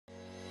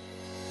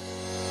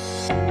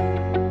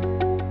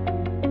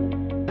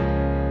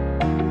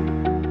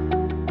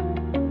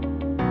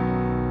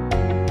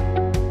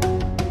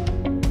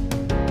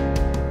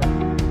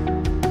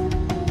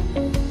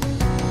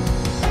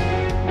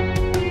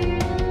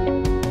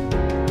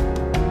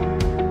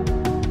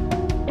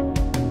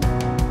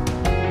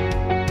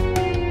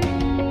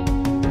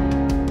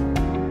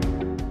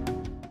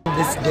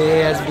This day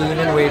has been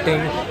in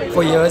waiting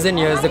for years and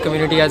years. The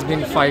community has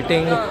been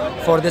fighting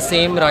for the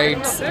same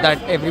rights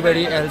that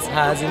everybody else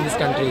has in this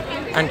country.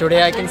 And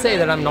today I can say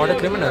that I'm not a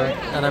criminal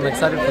and I'm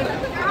excited for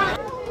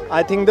that.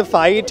 I think the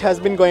fight has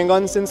been going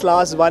on since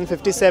last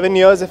 157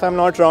 years, if I'm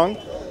not wrong.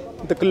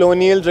 The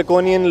colonial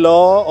draconian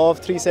law of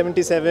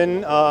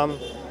 377,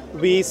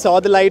 we saw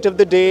the light of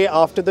the day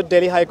after the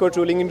Delhi High Court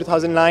ruling in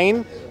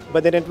 2009.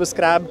 But then it was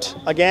scrapped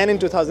again in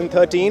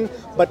 2013.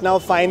 But now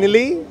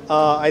finally,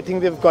 I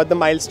think we've got the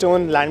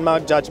milestone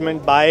landmark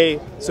judgment by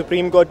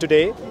Supreme Court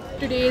today.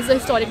 Today is a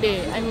historic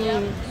day. I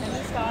mean,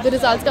 the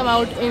results come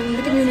out in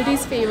the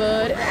community's favor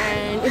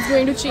and it's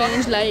going to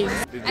change lives.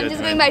 I'm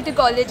just going back to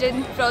college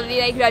and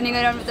probably like running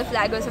around with a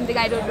flag or something.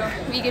 I don't know.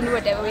 We can do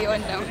whatever we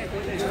want now.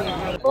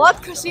 बहुत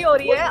खुशी हो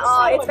रही है.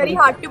 It's very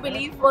hard to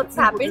believe what's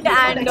happened,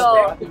 and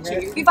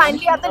we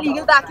finally have the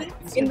legal backing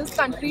in this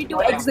country to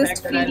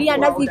exist freely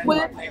and as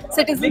equal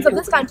citizens of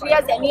this country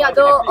as any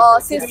other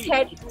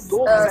cisgender,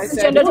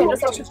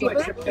 heterosexual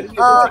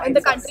people in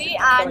the country,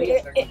 and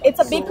it's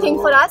a big thing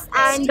for us.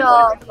 And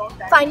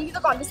finally,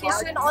 the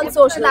conversation on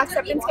social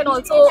acceptance can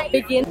also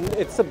begin.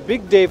 It's a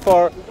big day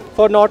for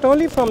not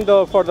only for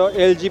the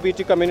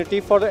LGBT community,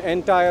 for the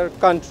entire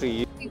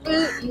country.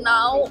 People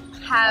now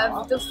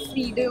have the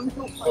freedom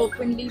to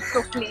openly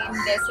proclaim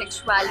their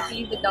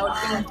sexuality without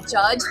being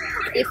judged.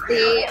 If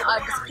they are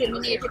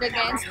discriminated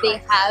against,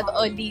 they have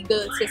a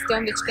legal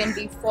system which can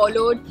be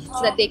followed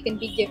so that they can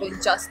be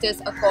given justice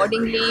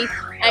accordingly.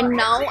 And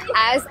now,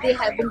 as they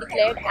have been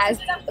declared as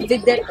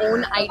with their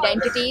own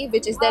identity,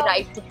 which is their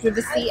right to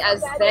privacy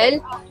as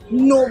well,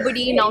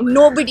 nobody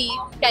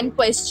can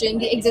question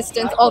the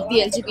existence of the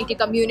LGBT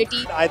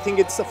community. I think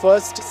it's the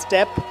first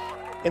step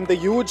in the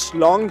huge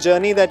long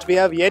journey that we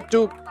have yet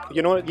to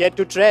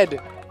tread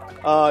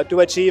to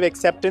achieve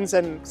acceptance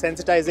and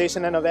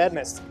sensitization and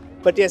awareness.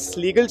 But yes,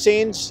 legal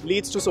change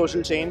leads to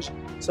social change,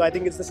 so I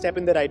think it's a step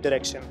in the right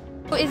direction.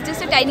 It's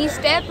just a tiny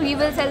step. We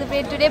will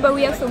celebrate today, but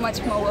we have so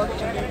much more work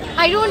to do.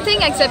 I don't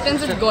think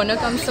acceptance is gonna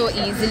come so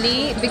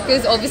easily,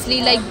 because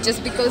obviously, like,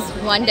 just because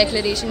one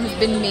declaration has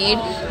been made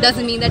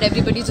doesn't mean that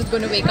everybody's just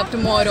gonna wake up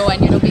tomorrow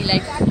and be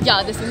like,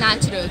 yeah, this is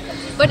natural.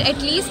 But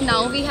at least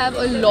now we have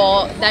a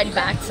law that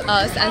backs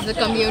us as a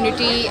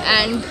community,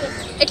 and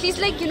at least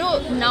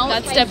now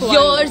that's step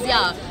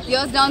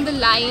years down the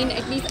line,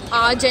 at least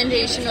our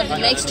generation or the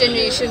next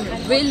generation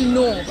will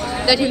know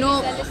that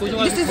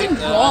this isn't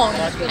wrong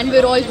and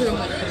we're all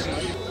human.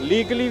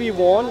 Legally we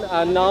won,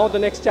 and now the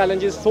next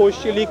challenge is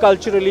socially,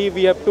 culturally.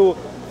 We have to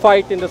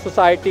fight in the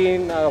society,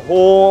 in our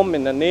home,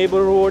 in the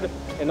neighborhood,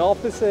 in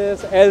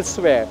offices,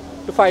 elsewhere,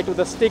 to fight with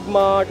the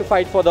stigma, to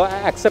fight for the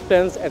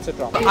acceptance,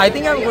 etc. I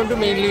think I'm going to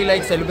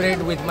mainly celebrate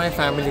with my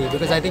family,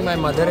 because I think my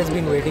mother has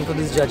been waiting for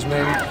this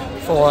judgment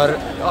for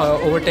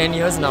over 10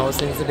 years now,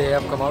 since the day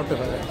I've come out to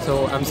her.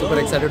 So I'm super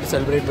excited to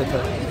celebrate with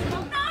her.